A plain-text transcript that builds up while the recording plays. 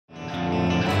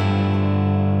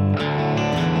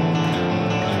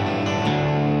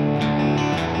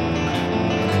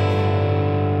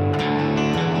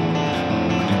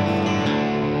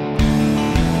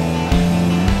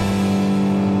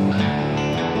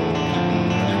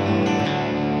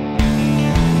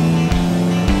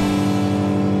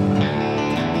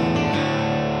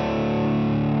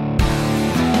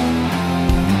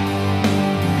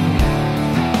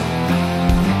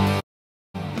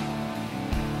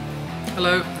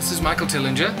Hello, this is Michael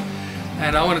Tillinger,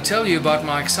 and I want to tell you about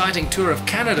my exciting tour of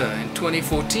Canada in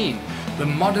 2014, the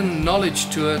Modern Knowledge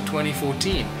Tour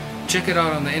 2014. Check it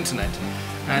out on the internet,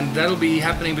 and that'll be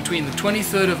happening between the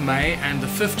 23rd of May and the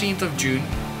 15th of June,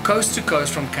 coast to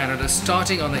coast from Canada,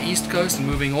 starting on the east coast and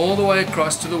moving all the way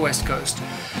across to the west coast.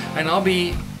 And I'll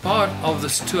be part of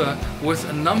this tour with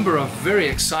a number of very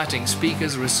exciting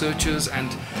speakers, researchers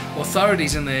and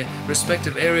authorities in their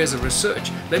respective areas of research.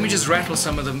 Let me just rattle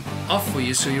some of them off for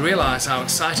you so you realize how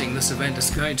exciting this event is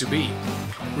going to be.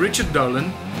 Richard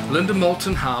Dolan, Linda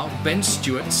Moulton Howe, Ben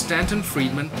Stewart, Stanton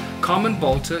Friedman, Carmen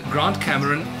Bolter, Grant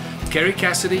Cameron, Kerry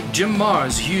Cassidy, Jim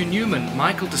Mars, Hugh Newman,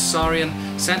 Michael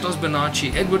Tessarian, Santos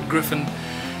Bonacci, Edward Griffin,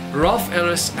 Rolf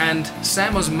Ellis and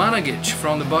Sam Osmanagic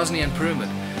from the Bosnian Pyramid.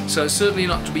 So certainly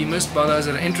not to be missed by those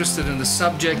that are interested in the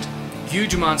subject.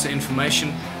 Huge amounts of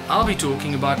information. I'll be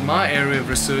talking about my area of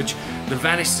research, the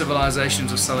vanished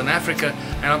civilizations of Southern Africa,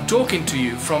 and I'm talking to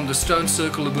you from the Stone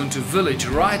Circle Ubuntu village,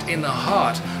 right in the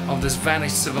heart of this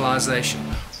vanished civilization.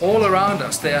 All around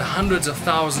us there are hundreds of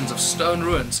thousands of stone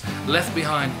ruins left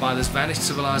behind by this vanished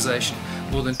civilization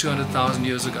more than 200,000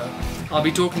 years ago. I'll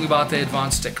be talking about their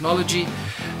advanced technology,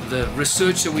 the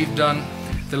research that we've done,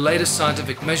 the latest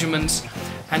scientific measurements,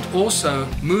 and also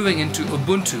moving into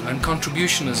Ubuntu and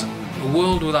contributionism, a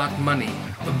world without money,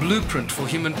 a blueprint for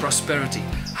human prosperity.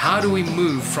 How do we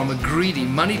move from a greedy,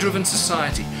 money-driven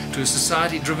society to a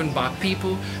society driven by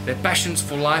people, their passions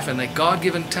for life and their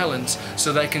God-given talents,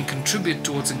 so they can contribute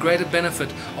towards a greater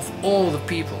benefit of all the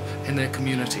people in their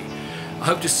community. I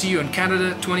hope to see you in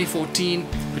Canada 2014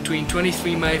 between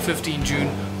 23 May 15 June,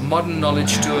 Modern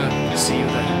Knowledge Tour. See you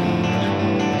there.